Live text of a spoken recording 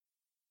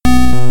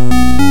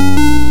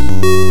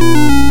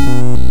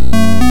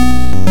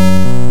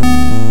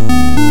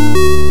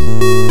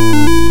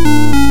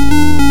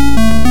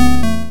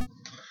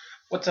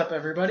What's up,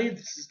 everybody?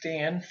 This is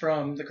Dan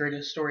from The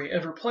Greatest Story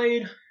Ever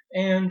Played,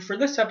 and for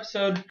this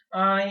episode,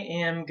 I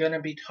am going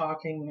to be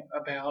talking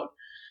about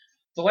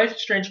the Life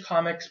is Strange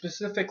comic,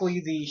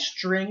 specifically the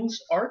Strings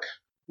arc,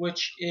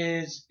 which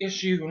is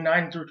issue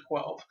 9 through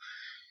 12,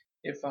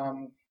 if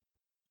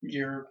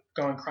you're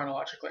going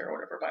chronologically or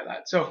whatever by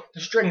that. So, the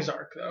Strings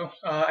arc, though,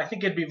 I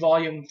think it'd be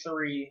volume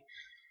 3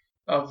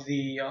 of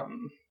the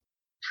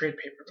trade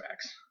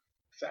paperbacks,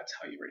 if that's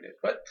how you read it.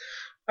 But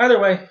either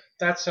way,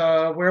 that's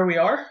where we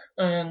are,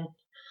 and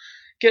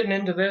getting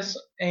into this,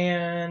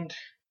 and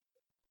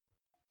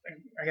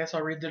I guess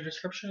I'll read the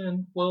description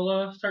and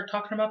we'll start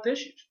talking about the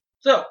issues.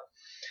 So, it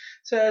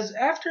says,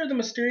 after the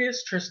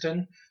mysterious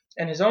Tristan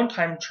and his own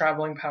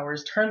time-traveling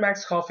powers turn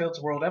Max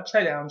Caulfield's world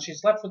upside down,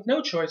 she's left with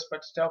no choice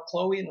but to tell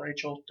Chloe and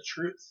Rachel the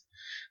truth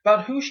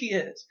about who she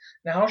is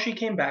and how she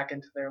came back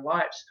into their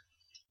lives.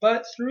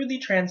 But through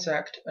the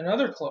transect,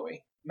 another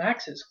Chloe,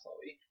 Max's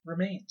Chloe,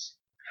 remains.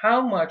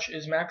 How much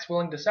is Max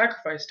willing to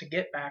sacrifice to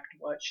get back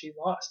what she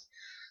lost?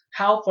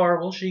 How far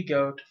will she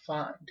go to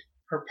find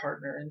her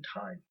partner in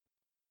time?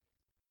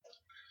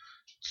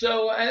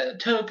 So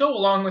to go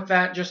along with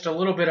that, just a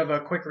little bit of a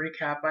quick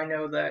recap. I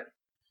know that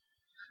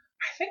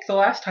I think the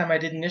last time I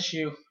did an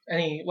issue,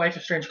 any Life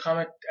is Strange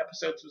comic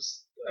episodes,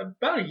 was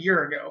about a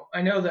year ago.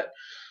 I know that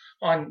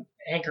on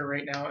Anchor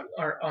right now,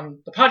 or on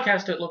the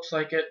podcast, it looks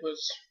like it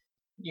was,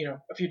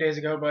 a few days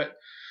ago, but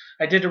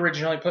I did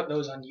originally put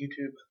those on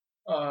YouTube.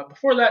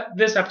 Before that,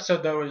 this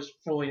episode, though, is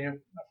fully new.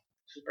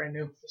 This is brand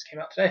new. This came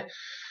out today.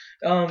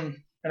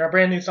 And our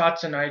brand new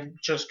thoughts, and I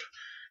just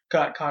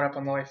got caught up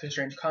on the Life is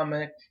Strange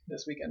comic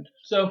this weekend.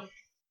 So,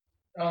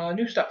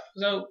 new stuff.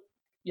 So,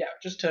 yeah,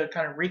 just to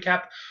kind of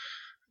recap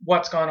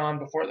what's gone on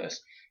before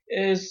this,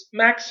 is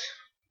Max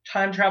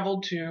time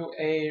traveled to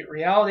a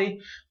reality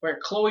where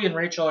Chloe and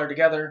Rachel are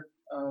together,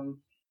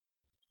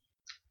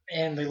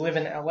 and they live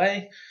in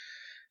LA.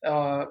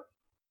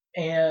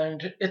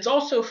 And it's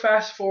also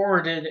fast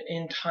forwarded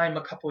in time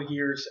a couple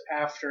years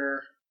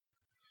after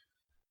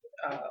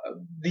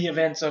the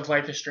events of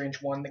Life is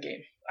Strange 1, the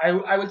game.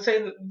 I would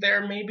say that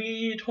they're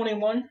maybe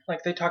 21.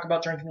 Like, they talk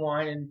about drinking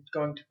wine and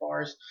going to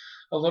bars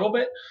a little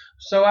bit.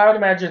 So I would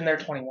imagine they're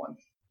 21.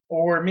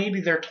 Or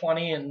maybe they're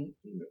 20 and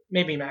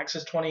maybe Max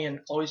is 20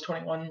 and Chloe's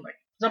 21. Like,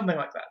 something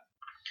like that.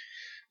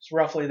 It's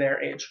roughly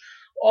their age.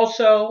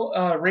 Also,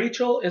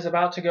 Rachel is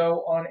about to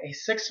go on a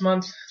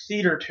 6-month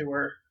theater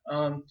tour.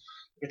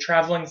 A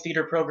traveling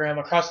theater program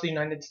across the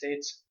United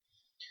States.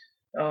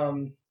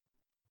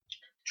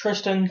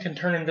 Tristan can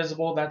turn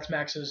invisible. That's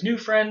Max's new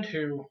friend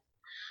who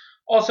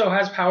also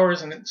has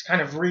powers, and it's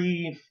kind of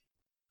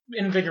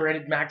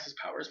reinvigorated Max's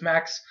powers.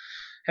 Max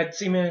had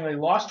seemingly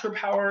lost her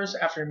powers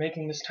after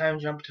making this time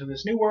jump to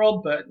this new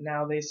world, but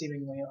now they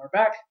seemingly are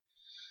back.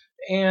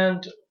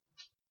 And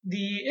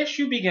the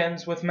issue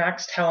begins with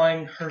Max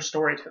telling her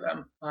story to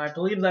them. I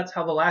believe that's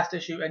how the last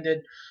issue ended,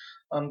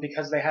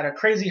 because they had a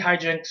crazy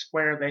hijinks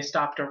where they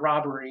stopped a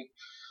robbery,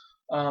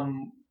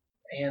 and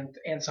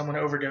someone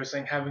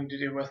overdosing, having to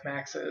do with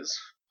Max's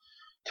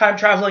time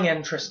traveling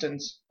and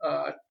Tristan's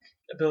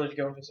ability to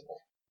go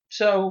invisible.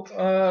 So,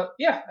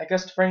 I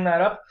guess to bring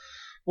that up,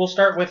 we'll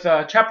start with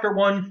Chapter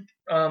 1,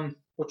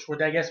 which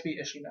would, I guess, be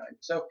Issue 9.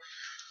 So,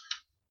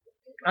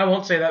 I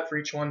won't say that for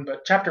each one,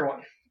 but Chapter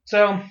 1.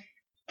 So,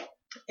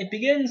 it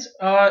begins,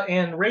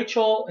 and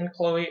Rachel and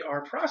Chloe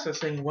are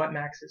processing what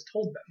Max has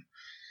told them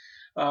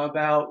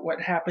about what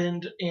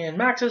happened in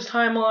Max's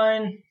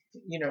timeline,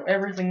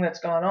 everything that's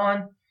gone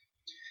on.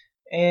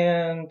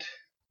 And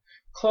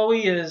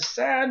Chloe is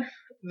sad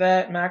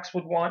that Max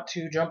would want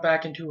to jump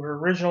back into her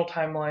original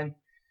timeline,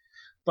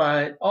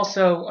 but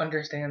also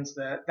understands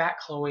that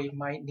Chloe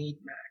might need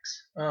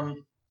Max.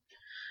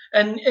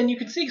 And you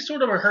can see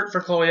sort of a hurt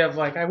for Chloe of,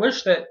 like, I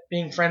wish that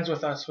being friends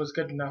with us was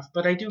good enough,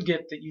 but I do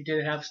get that you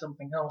did have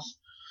something else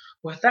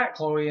with that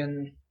Chloe,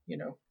 and,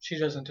 she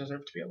doesn't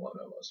deserve to be alone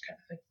almost, kind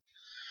of thing.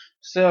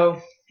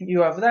 So,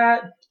 you have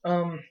that.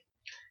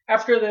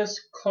 After this,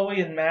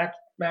 Chloe and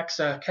Max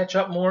catch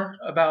up more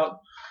about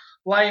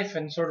life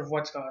and sort of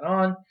what's gone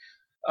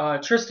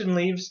on. Tristan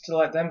leaves to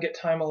let them get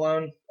time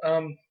alone.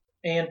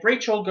 And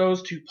Rachel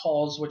goes to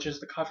Paul's, which is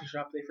the coffee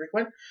shop they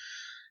frequent.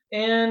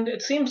 And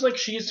it seems like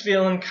she's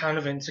feeling kind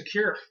of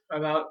insecure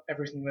about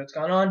everything that's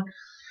gone on,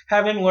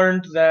 having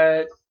learned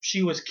that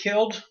she was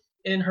killed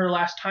in her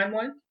last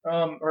timeline,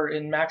 or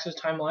in Max's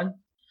timeline.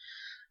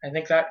 I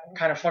think that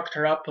kind of fucked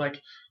her up.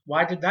 Like,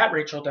 why did that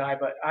Rachel die,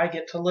 but I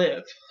get to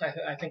live?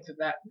 I think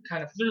that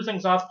kind of threw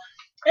things off.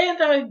 And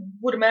I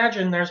would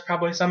imagine there's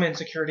probably some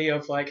insecurity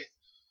of, like,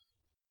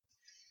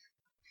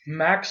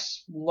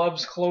 Max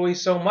loves Chloe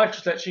so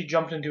much that she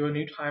jumped into a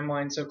new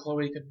timeline so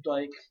Chloe could,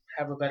 like,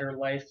 have a better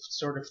life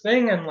sort of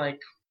thing. And, like,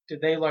 did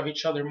they love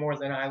each other more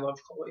than I love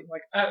Chloe?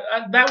 Like,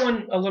 that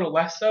one a little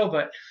less so,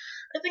 but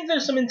I think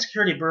there's some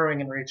insecurity brewing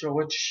in Rachel,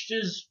 which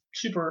is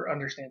super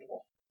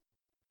understandable.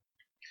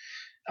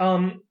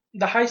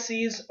 The High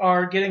Seas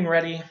are getting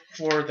ready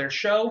for their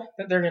show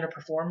that they're going to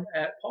perform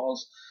at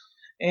Paul's.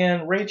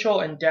 And Rachel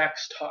and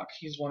Dex talk.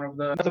 He's one of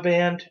the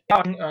band.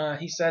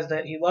 He says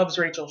that he loves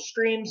Rachel's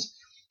streams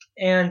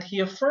And he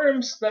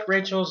affirms that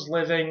Rachel's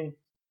living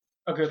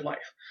a good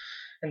life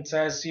and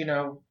says,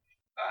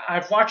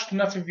 I've watched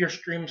enough of your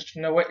streams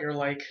to know what you're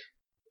like.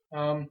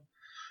 Um,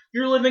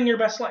 you're living your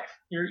best life.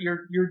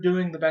 You're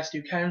doing the best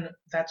you can.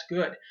 That's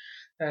good.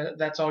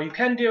 That's all you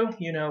can do.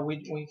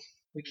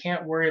 We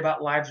can't worry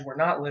about lives we're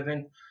not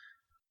living.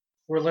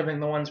 We're living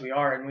the ones we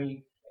are,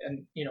 and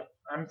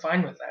I'm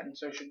fine with that, and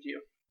so should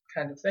you,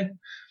 kind of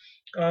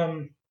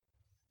thing.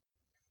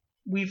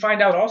 We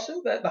find out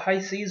also that the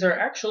High Seas are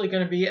actually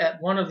going to be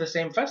at one of the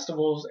same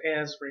festivals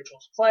as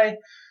Rachel's play.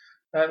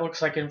 It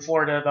looks like in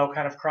Florida they'll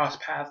kind of cross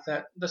paths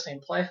at the same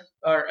play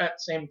or at the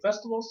same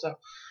festival, so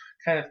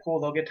kind of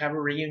cool. They'll get to have a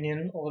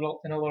reunion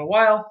in a little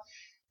while.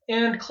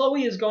 And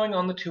Chloe is going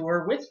on the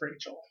tour with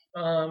Rachel.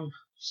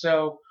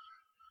 So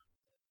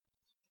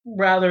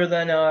rather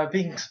than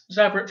being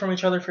separate from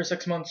each other for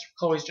 6 months,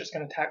 Chloe's just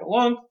going to tag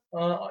along,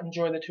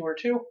 enjoy the tour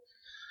too.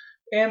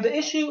 And the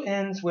issue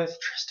ends with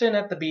Tristan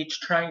at the beach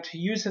trying to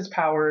use his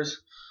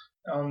powers,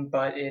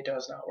 but it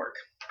does not work.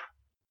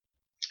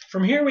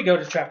 From here we go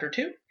to chapter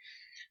 2.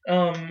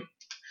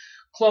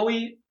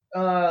 Chloe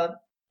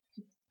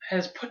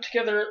has put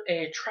together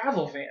a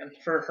travel van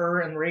for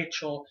her and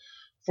Rachel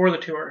for the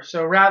tour.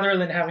 So rather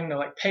than having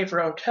to pay for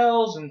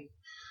hotels and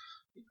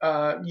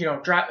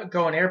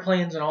go on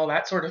airplanes and all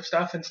that sort of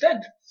stuff,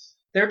 instead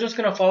they're just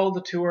going to follow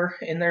the tour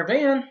in their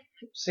van,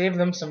 save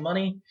them some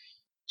money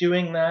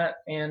doing that,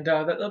 and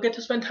that they'll get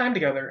to spend time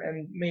together,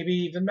 and maybe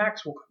even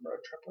Max will come road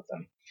trip with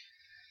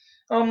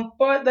them.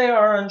 But they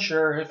are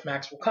unsure if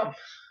Max will come.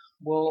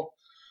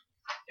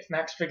 If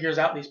Max figures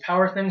out these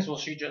power things, will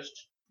she just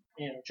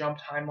jump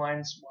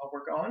timelines while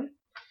we're gone,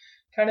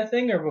 kind of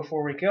thing, or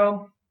before we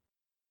go?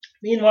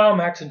 Meanwhile,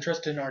 Max and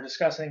Tristan are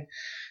discussing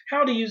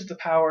how to use the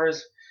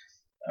powers,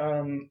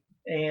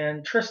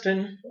 and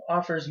Tristan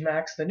offers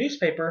Max the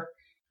newspaper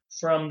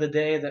from the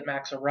day that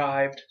Max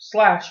arrived, /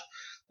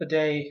 the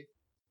day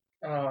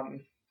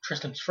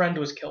Tristan's friend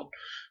was killed,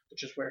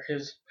 which is where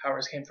his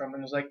powers came from,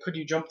 and was like, could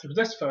you jump through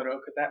this photo?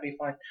 Could that be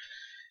fine?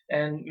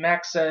 And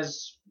Max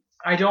says,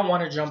 I don't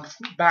want to jump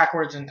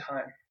backwards in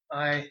time.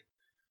 I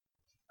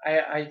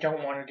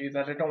don't want to do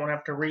that. I don't want to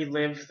have to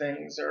relive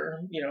things,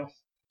 or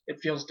it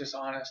feels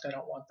dishonest. I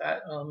don't want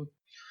that.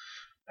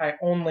 I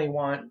only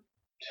want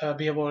to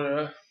be able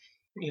to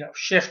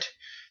shift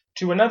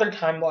to another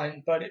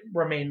timeline, but it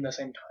remain the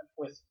same time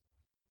with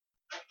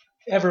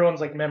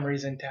everyone's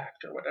memories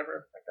intact or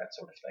whatever, that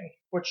sort of thing,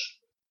 which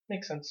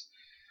makes sense.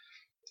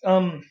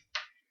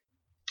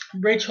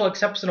 Rachel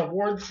accepts an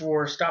award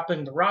for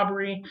stopping the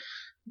robbery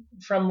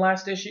from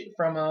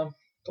the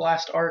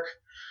last arc.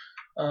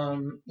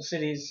 The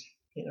city's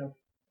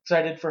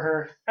excited for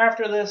her.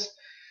 After this,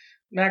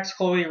 Max,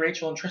 Chloe,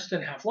 Rachel, and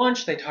Tristan have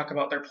lunch. They talk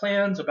about their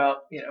plans,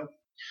 about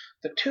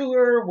the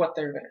tour, what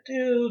they're going to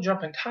do,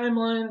 jumping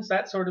timelines,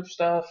 that sort of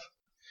stuff.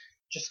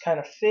 Just kind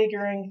of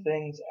figuring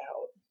things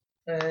out.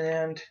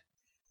 And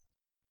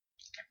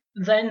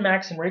then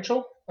Max and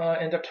Rachel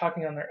end up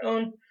talking on their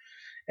own.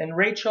 And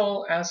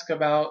Rachel asks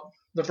about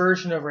the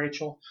version of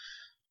Rachel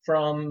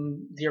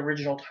from the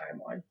original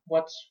timeline.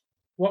 What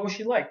was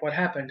she like? What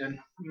happened? And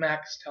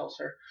Max tells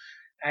her,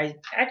 I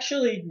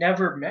actually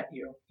never met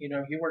you.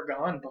 You were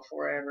gone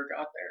before I ever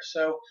got there.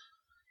 So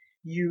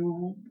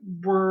you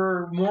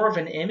were more of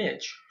an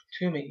image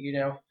to me.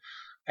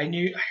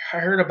 I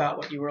heard about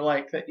what you were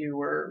like, that you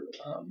were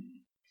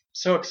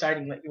so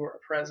exciting, that you were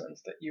a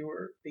presence, that you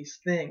were these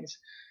things.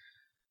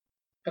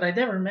 But I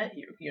never met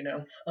you,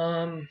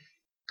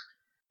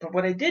 But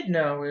what I did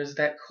know is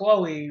that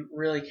Chloe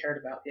really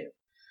cared about you.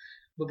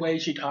 The way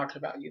she talked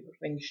about you, the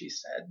things she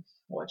said,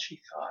 what she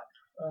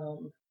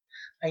thought.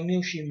 I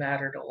knew she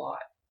mattered a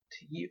lot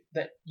to you,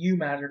 that you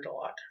mattered a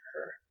lot to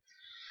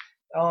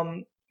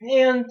her.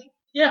 And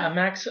yeah,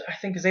 Max, I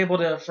think, is able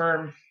to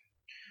affirm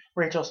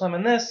Rachel some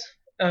in this.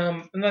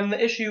 And then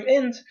the issue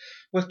ends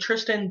with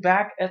Tristan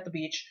back at the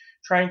beach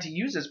trying to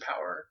use his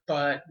power,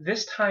 but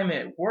this time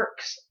it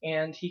works,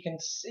 and he can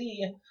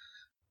see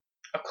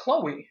a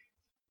Chloe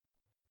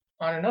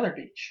on another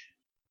beach.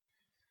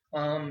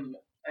 And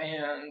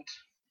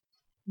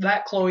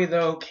that Chloe,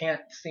 though,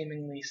 can't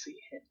seemingly see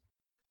him.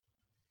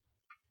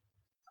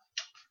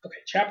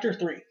 Okay, chapter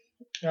 3.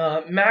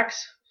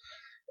 Max.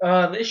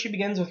 The issue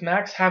begins with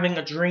Max having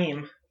a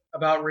dream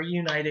about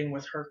reuniting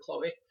with her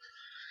Chloe.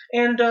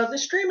 And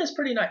this dream is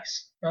pretty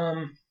nice.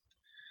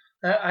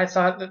 I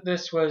thought that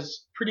this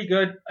was pretty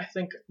good. I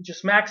think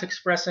just Max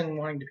expressing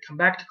wanting to come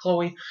back to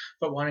Chloe,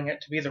 but wanting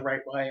it to be the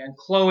right way, and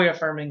Chloe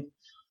affirming,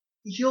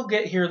 you'll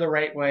get here the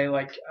right way.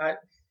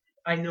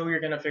 I know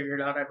you're going to figure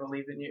it out. I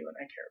believe in you, and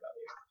I care about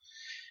you,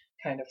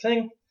 kind of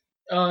thing.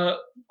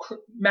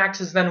 Max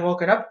is then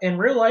woken up in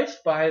real life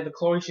by the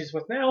Chloe she's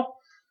with now,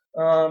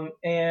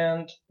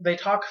 and they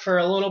talk for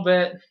a little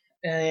bit,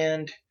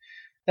 and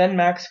then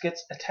Max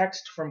gets a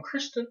text from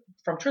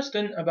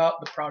Tristan about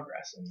the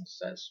progress, and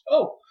says,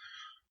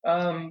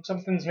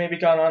 something's maybe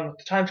gone on with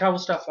the time travel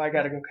stuff. I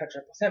gotta go catch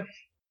up with him.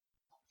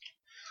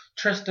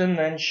 Tristan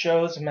then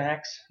shows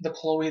Max the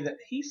Chloe that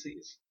he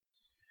sees,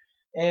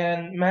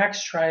 and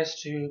Max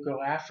tries to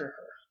go after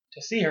her.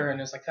 to see her and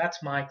is like,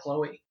 "That's my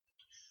Chloe."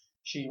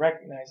 She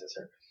recognizes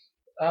her.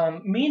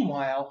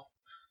 Meanwhile,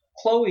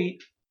 Chloe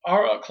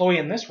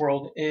in this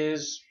world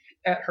is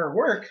at her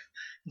work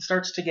and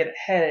starts to get a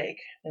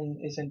headache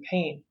and is in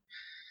pain.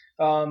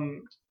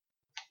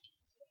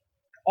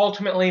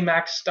 Ultimately,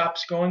 Max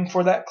stops going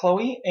for that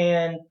Chloe,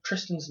 and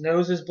Tristan's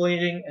nose is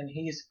bleeding, and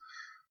he's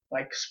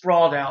like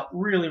sprawled out,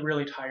 really,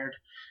 really tired.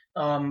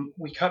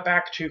 We cut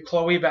back to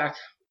Chloe back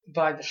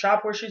by the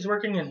shop where she's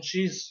working, and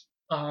she's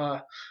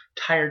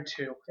tired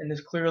too, and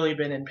has clearly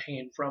been in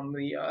pain from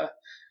the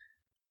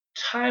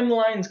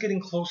timelines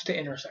getting close to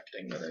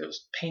intersecting. It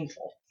was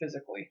painful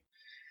physically.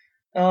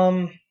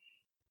 And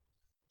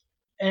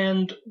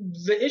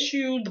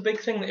the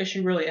big thing the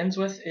issue really ends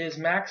with is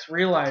Max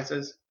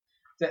realizes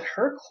that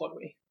her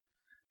Chloe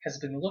has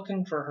been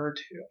looking for her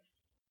too.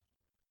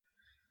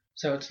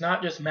 So it's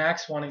not just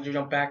Max wanting to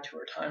jump back to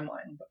her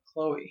timeline, but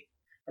Chloe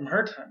from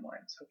her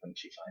timeline is hoping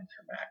she finds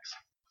her Max.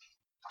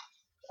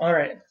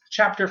 Alright,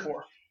 chapter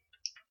 4.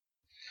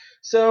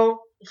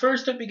 So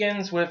first it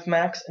begins with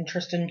Max and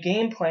Tristan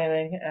game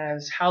planning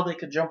as how they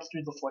could jump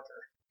through the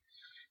flicker.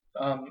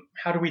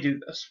 How do we do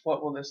this?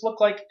 What will this look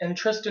like? And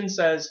Tristan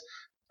says,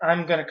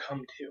 I'm gonna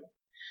come too.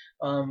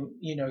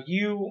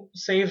 You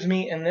saved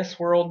me in this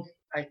world.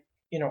 I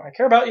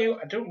care about you.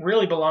 I don't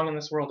really belong in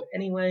this world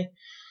anyway.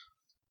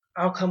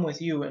 I'll come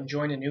with you and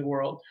join a new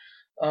world.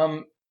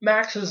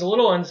 Max is a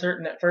little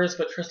uncertain at first,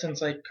 but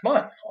Tristan's like, come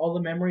on, all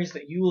the memories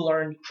that you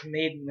learned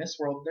made in this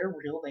world, they're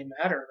real, they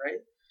matter,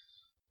 right?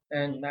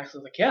 And Max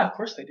is like, yeah, of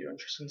course they do. And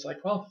Tristan's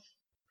like, well,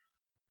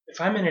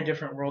 if I'm in a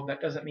different world, that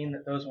doesn't mean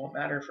that those won't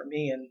matter for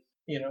me, and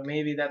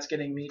maybe that's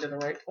getting me to the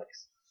right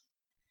place.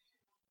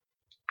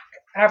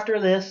 After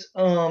this,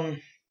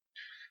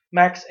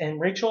 Max and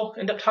Rachel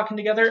end up talking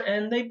together,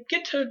 and they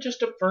get to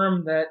just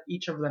affirm that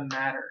each of them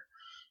matter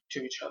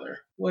to each other,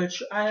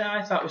 which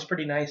I thought was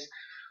pretty nice.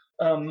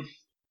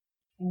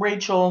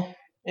 Rachel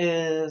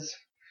is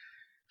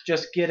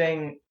just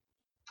getting,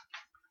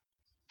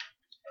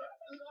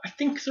 I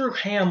think through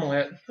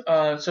Hamlet,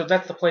 so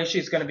that's the play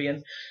she's going to be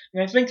in,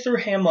 and I think through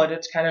Hamlet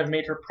it's kind of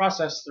made her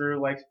process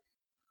through, like,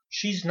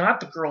 she's not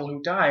the girl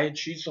who died,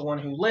 she's the one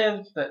who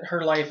lived, that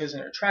her life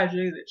isn't a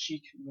tragedy, that she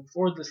can move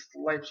forward this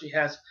life she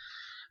has,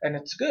 and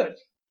it's good.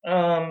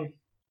 So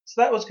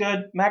that was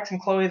good. Max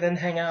and Chloe then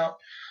hang out.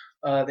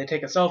 They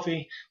take a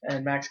selfie,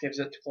 and Max gives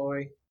it to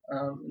Chloe.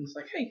 And it's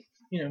like, hey,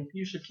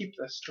 you should keep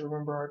this to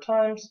remember our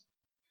times.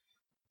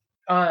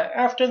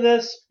 After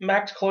this,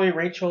 Max, Chloe,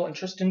 Rachel, and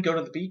Tristan go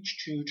to the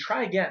beach to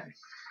try again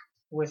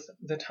with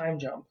the time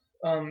jump.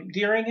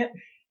 During it,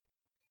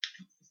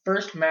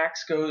 first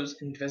Max goes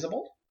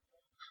invisible.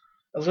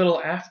 A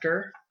little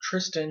after,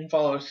 Tristan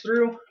follows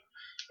through,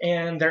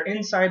 and they're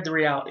inside the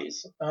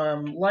realities,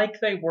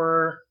 like they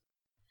were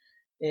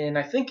in,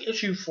 I think,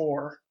 issue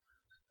 4,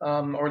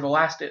 or the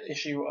last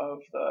issue of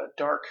the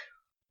Dark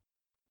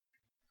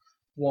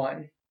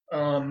one.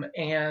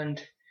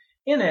 And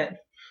in it,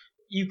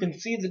 you can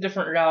see the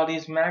different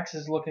realities. Max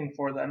is looking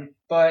for them,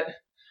 but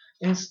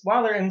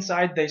while they're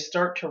inside, they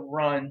start to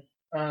run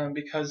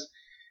because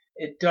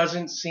it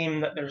doesn't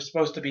seem that they're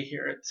supposed to be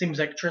here. It seems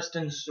like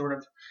Tristan's sort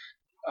of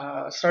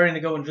starting to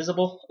go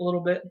invisible a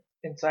little bit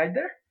inside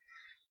there.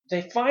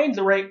 They find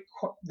the right.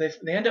 They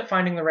end up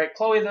finding the right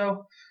Chloe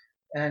though,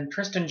 and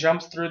Tristan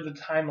jumps through the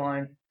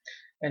timeline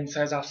and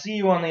says, "I'll see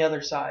you on the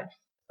other side."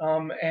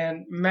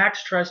 And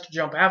Max tries to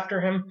jump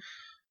after him,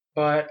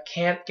 but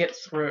can't get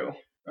through.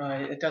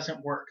 It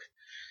doesn't work.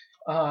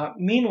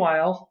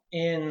 Meanwhile,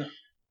 in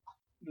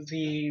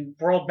the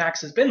world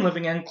Max has been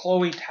living in,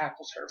 Chloe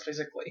tackles her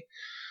physically,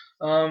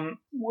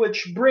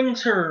 which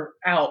brings her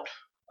out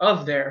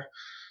of there.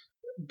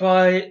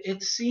 But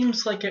it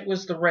seems like it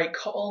was the right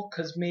call,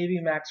 because maybe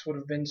Max would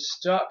have been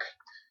stuck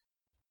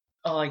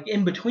like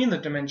in between the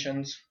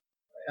dimensions,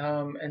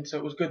 and so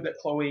it was good that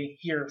Chloe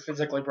here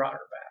physically brought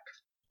her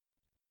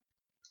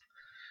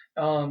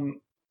back.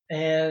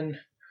 And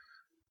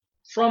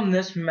from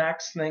this,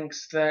 Max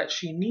thinks that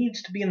she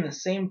needs to be in the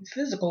same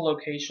physical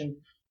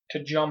location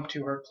to jump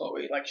to her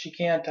Chloe. Like, she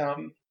can't,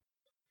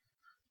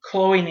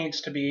 Chloe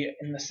needs to be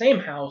in the same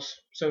house,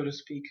 so to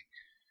speak,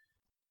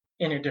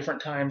 in a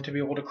different time to be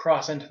able to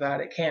cross into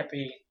that. It can't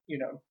be,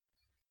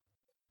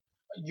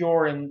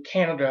 you're in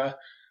Canada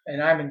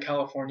and I'm in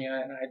California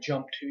and I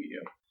jump to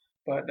you,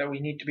 but that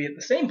we need to be at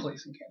the same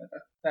place in Canada.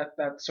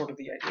 That's sort of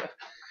the idea.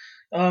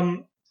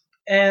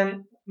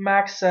 And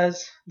Max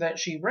says that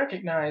she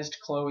recognized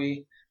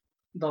Chloe,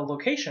 the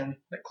location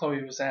that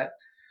Chloe was at,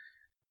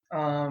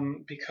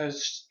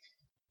 because,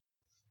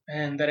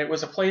 and that it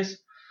was a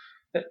place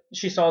that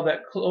she saw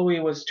that Chloe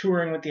was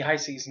touring with the High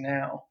Seas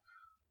now,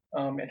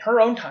 in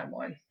her own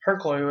timeline. Her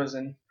Chloe was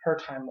in her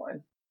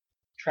timeline,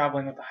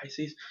 traveling with the High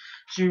Seas.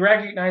 She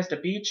recognized a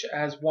beach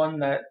as one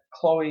that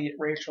Chloe,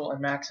 Rachel,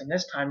 and Max in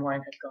this timeline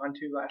had gone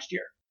to last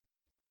year.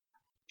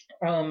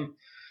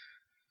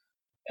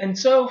 And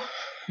so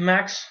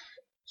Max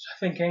is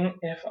thinking,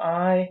 if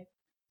I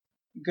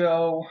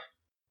go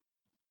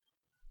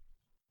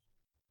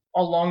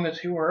along the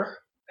tour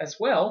as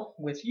well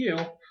with you,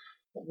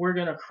 we're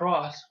going to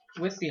cross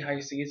with the high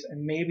seas,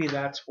 and maybe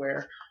that's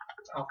where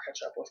I'll catch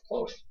up with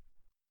Chloe.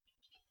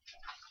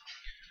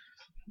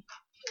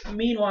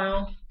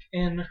 Meanwhile,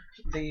 in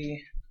the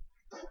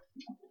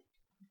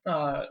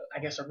I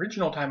guess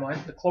original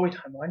timeline, the Chloe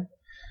timeline,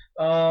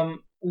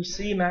 we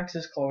see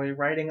Max's Chloe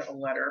writing a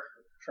letter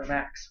for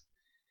Max,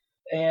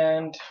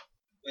 and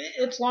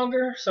it's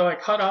longer, so I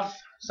cut off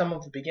some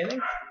of the beginning.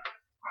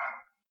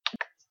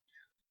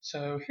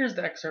 So here's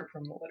the excerpt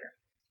from the letter.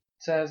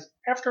 It says,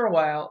 "After a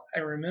while, I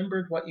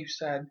remembered what you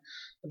said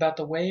about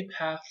the way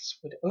paths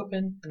would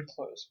open and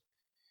close,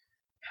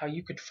 how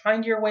you could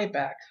find your way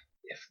back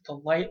if the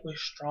light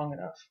was strong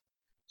enough.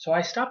 So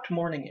I stopped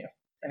mourning you,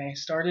 and I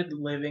started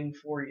living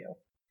for you.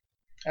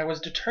 I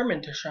was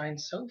determined to shine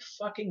so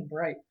fucking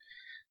bright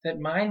that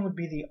mine would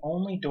be the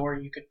only door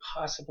you could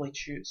possibly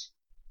choose.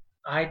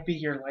 I'd be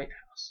your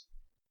lighthouse.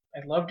 I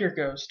loved your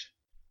ghost.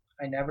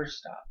 I never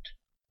stopped.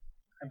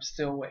 I'm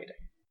still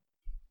waiting."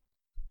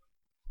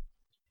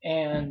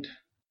 And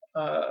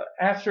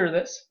after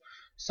this,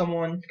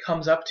 someone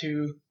comes up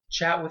to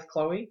chat with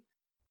Chloe,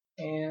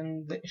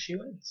 and the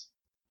issue ends.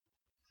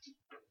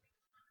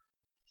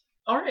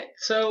 Alright,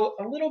 so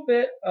a little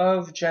bit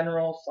of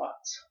general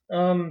thoughts.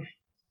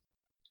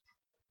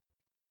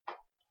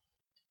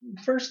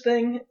 First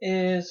thing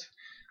is,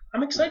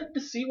 I'm excited to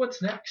see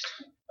what's next.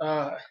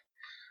 I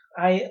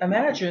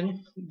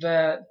imagine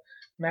that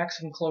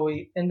Max and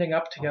Chloe ending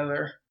up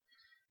together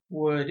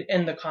would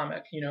end the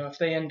comic. If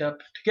they end up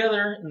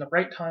together in the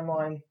right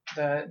timeline,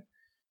 that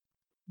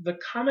the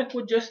comic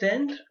would just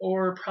end,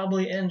 or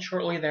probably end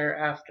shortly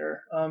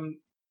thereafter.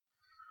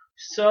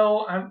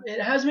 So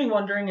it has me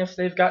wondering if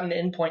they've got an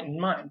endpoint in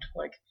mind.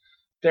 Like,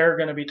 there are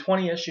going to be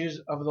 20 issues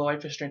of the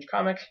Life is Strange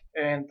comic,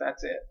 and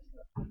that's it.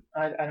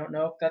 I don't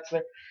know if that's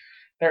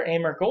their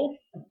aim or goal,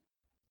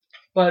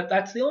 but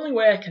that's the only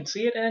way I can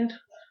see it end.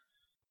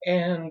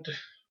 And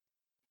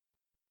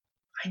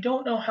I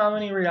don't know how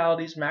many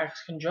realities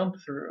Max can jump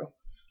through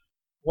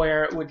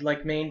where it would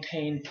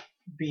maintain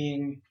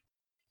being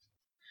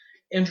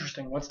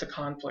interesting. What's the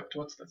conflict?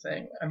 What's the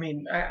thing? I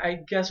mean, I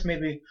guess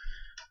maybe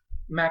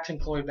Max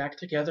and Chloe back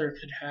together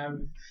could have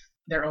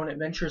their own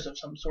adventures of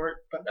some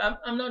sort, but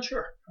I'm not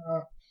sure.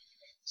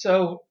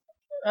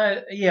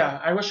 Yeah,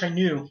 I wish I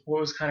knew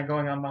what was kind of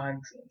going on behind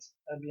the scenes.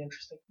 That'd be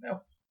interesting to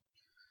know.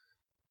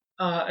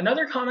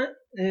 Another comment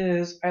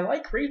is, I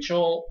like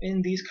Rachel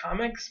in these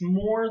comics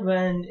more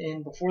than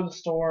in Before the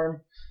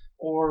Storm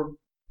or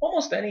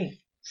almost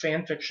any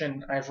fan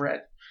fiction I've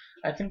read.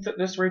 I think that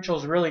this Rachel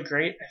is really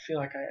great. I feel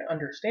like I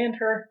understand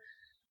her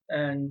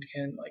and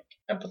can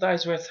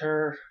empathize with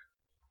her,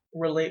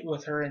 relate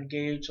with her,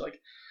 engage,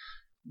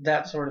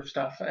 that sort of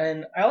stuff.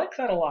 And I like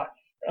that a lot.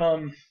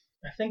 I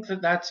think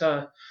that that's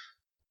a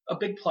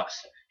big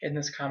plus in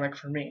this comic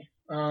for me.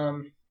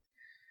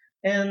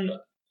 And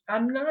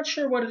I'm not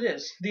sure what it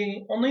is.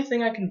 The only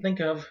thing I can think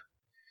of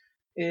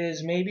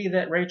is maybe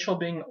that Rachel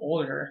being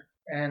older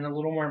and a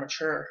little more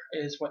mature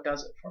is what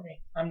does it for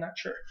me. I'm not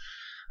sure.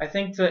 I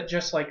think that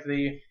just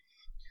the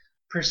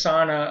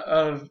persona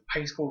of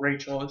high school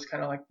Rachel is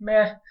kind of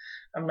meh,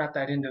 I'm not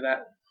that into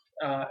that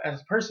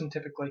as a person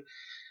typically.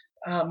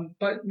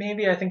 But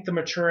maybe I think the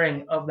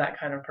maturing of that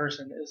kind of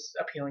person is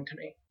appealing to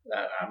me.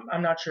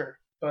 I'm not sure,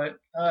 but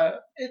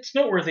it's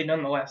noteworthy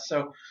nonetheless.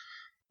 So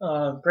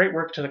great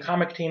work to the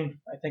comic team,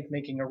 I think,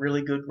 making a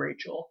really good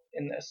Rachel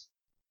in this.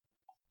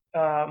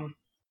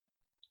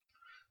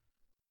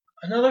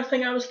 Another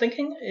thing I was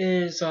thinking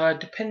is,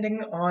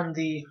 depending on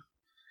the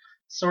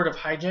sort of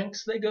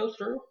hijinks they go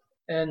through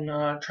and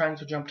trying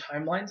to jump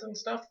timelines and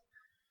stuff,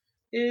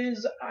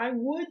 is I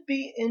would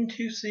be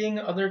into seeing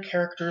other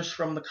characters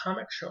from the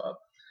comics show up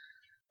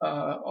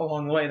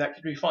along the way. That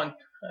could be fun.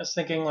 I was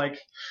thinking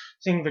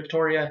seeing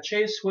Victoria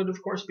Chase would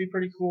of course be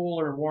pretty cool,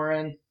 or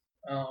Warren,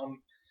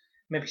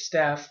 maybe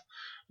Steph,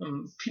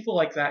 people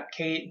like that,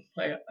 Kate.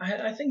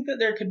 I think that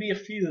there could be a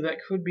few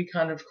that could be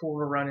kind of cool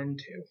to run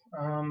into.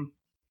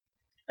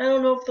 I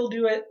don't know if they'll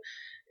do it,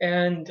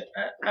 and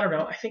I don't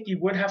know. I think you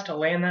would have to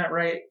land that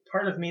right.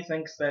 Part of me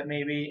thinks that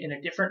maybe in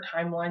a different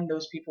timeline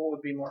those people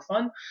would be more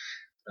fun,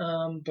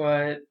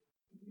 but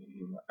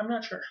I'm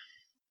not sure.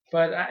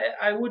 But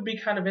I would be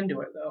kind of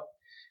into it, though.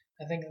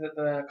 I think that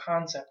the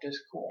concept is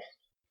cool.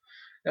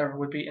 That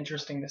would be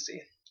interesting to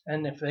see.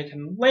 And if they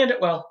can land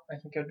it well, I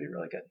think it would be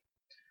really good.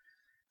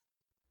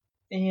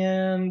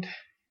 And,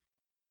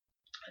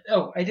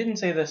 I didn't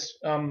say this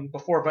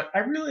before, but I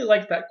really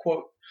like that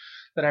quote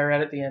that I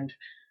read at the end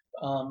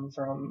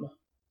from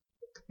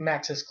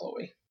Max's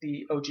Chloe,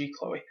 the OG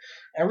Chloe.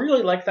 I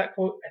really like that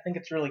quote. I think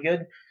it's really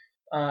good.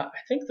 I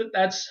think that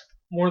that's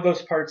one of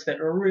those parts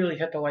that really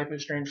hit the Life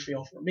is Strange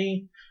feel for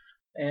me.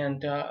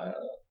 And,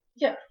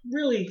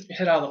 really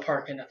hit out of the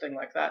park in a thing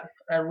like that.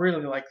 I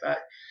really like that.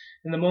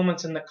 And the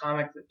moments in the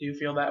comic that do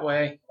feel that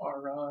way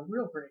are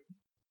real great.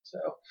 So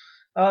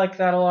I like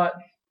that a lot.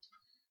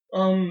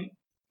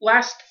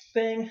 Last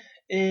thing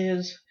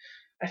is,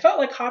 I felt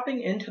like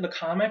hopping into the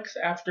comics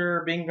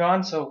after being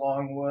gone so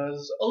long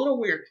was a little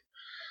weird.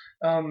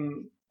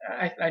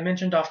 I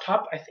mentioned off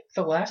top, I think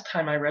the last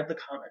time I read the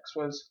comics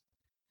was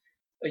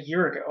a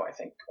year ago, I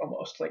think,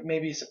 almost, like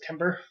maybe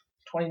September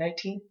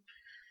 2019.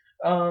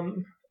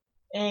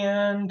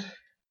 And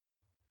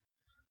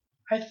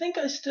I think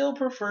I still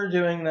prefer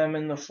doing them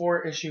in the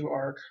 4-issue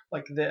arc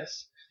like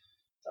this,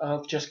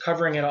 of just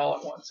covering it all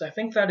at once. I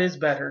think that is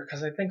better,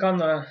 because I think on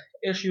the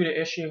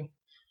issue-to-issue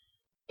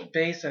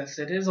basis,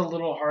 it is a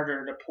little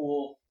harder to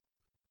pull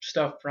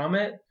stuff from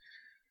it.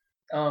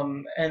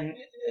 And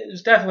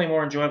it's definitely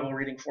more enjoyable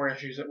reading 4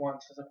 issues at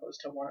once as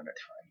opposed to one at a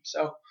time.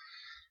 So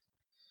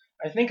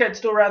I think I'd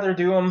still rather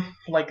do them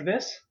like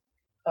this,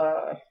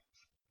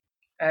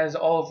 as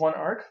all of one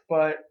arc,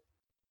 but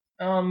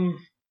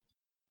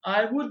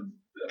I would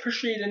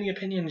appreciate any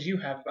opinions you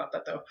have about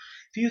that, though.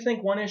 If you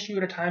think 1 issue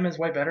at a time is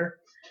way better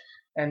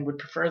and would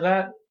prefer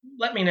that,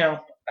 let me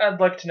know. I'd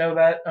like to know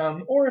that.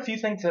 Or if you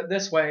think that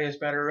this way is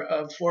better,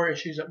 of 4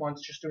 issues at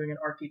once, just doing an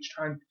arc each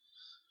time,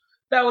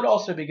 that would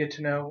also be good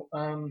to know.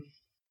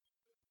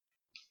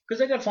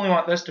 Because I definitely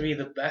want this to be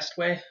the best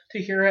way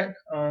to hear it.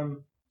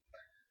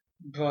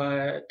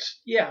 But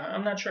yeah,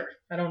 I'm not sure.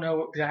 I don't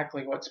know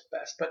exactly what's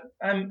best, but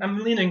I'm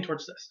leaning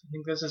towards this. I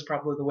think this is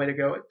probably the way to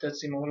go. It does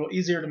seem a little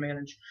easier to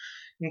manage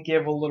and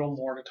give a little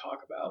more to talk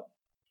about,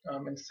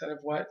 instead of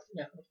 20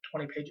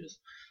 pages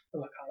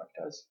of a comic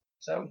does.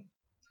 So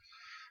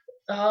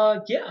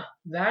yeah,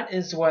 that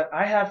is what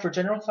I have for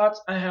general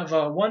thoughts. I have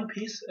one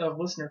piece of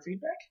listener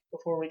feedback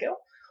before we go.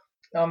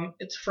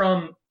 It's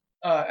from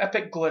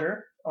Epic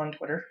Glitter on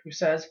Twitter, who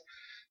says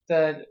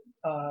that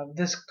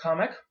this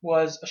comic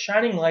was a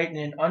shining light in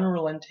an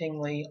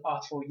unrelentingly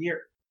awful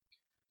year.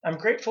 I'm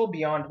grateful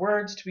beyond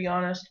words, to be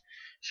honest.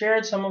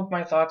 Shared some of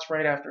my thoughts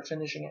right after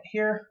finishing it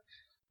here.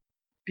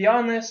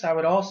 Beyond this, I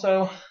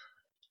also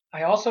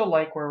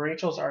like where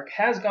Rachel's arc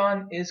has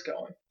gone, is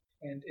going.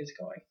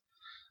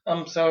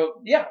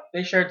 So yeah,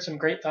 they shared some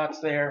great thoughts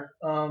there.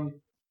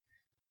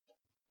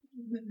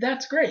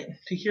 That's great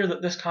to hear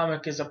that this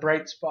comic is a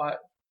bright spot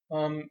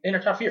in a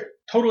tough year.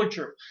 Totally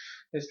true.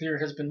 This year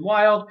has been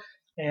wild,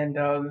 and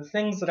the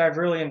things that I've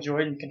really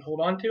enjoyed and can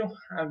hold on to,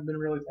 I've been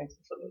really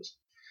thankful for those,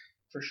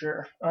 for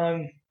sure.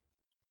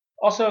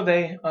 Also,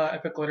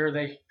 Epic Glitter,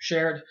 they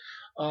shared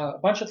a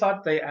bunch of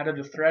thoughts. They added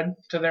a thread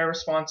to their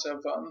response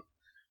of,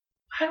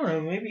 I don't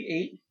know,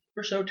 maybe 8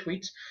 or so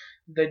tweets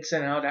they'd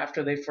sent out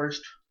after they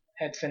first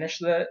had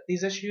finished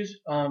these issues.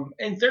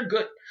 And they're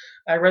good.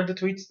 I read the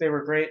tweets. They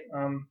were great.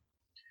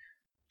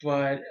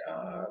 But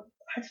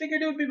I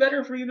figured it would be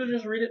better for you to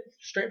just read it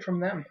straight from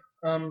them.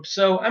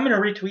 So I'm going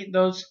to retweet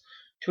those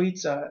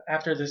tweets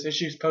after this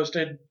issue's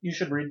posted. You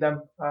should read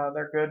them.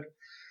 They're good.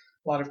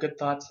 A lot of good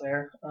thoughts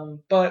there.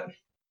 But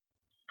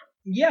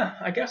yeah,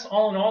 I guess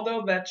all in all,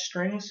 though, that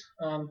strings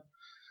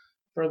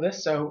for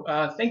this. So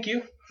thank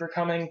you for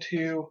coming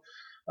to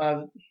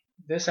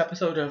this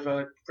episode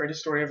of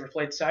Greatest Story Ever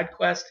Played Side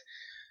Quest.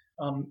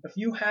 If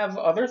you have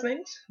other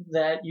things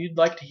that you'd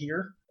like to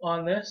hear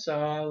on this,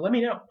 let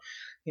me know.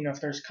 If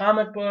there's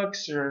comic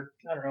books or,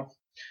 I don't know,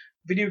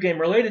 video game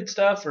related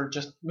stuff, or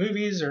just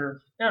movies,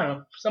 or, I don't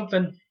know,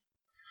 something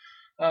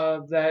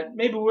that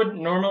maybe we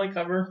wouldn't normally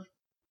cover,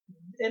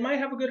 it might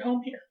have a good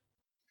home here.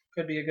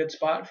 Could be a good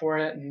spot for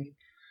it. And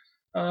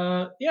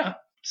yeah,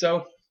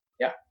 so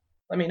yeah,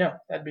 let me know.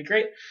 That'd be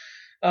great.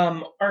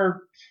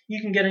 You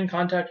can get in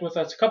contact with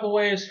us a couple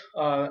ways.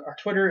 Our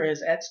Twitter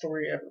is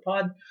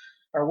 @StoryEverPod.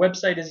 Our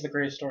website is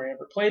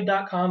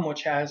thegreateststoryeverplayed.com,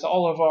 which has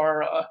all of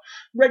our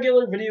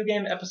regular video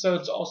game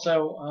episodes.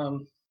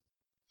 Also,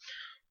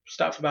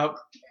 stuff about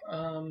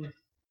the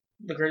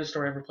Greatest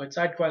Story Ever Played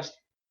Side Quest.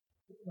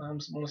 Some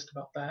list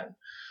about that.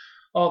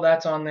 All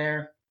that's on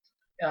there.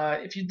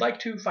 If you'd like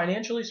to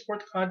financially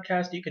support the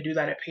podcast, you could do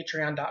that at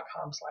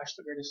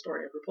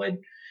patreon.com/thegreateststoryeverplayed.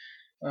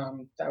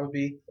 That would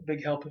be a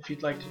big help if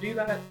you'd like to do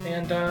that.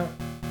 And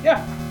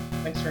yeah,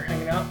 thanks for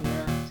hanging out,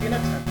 and see you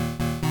next time.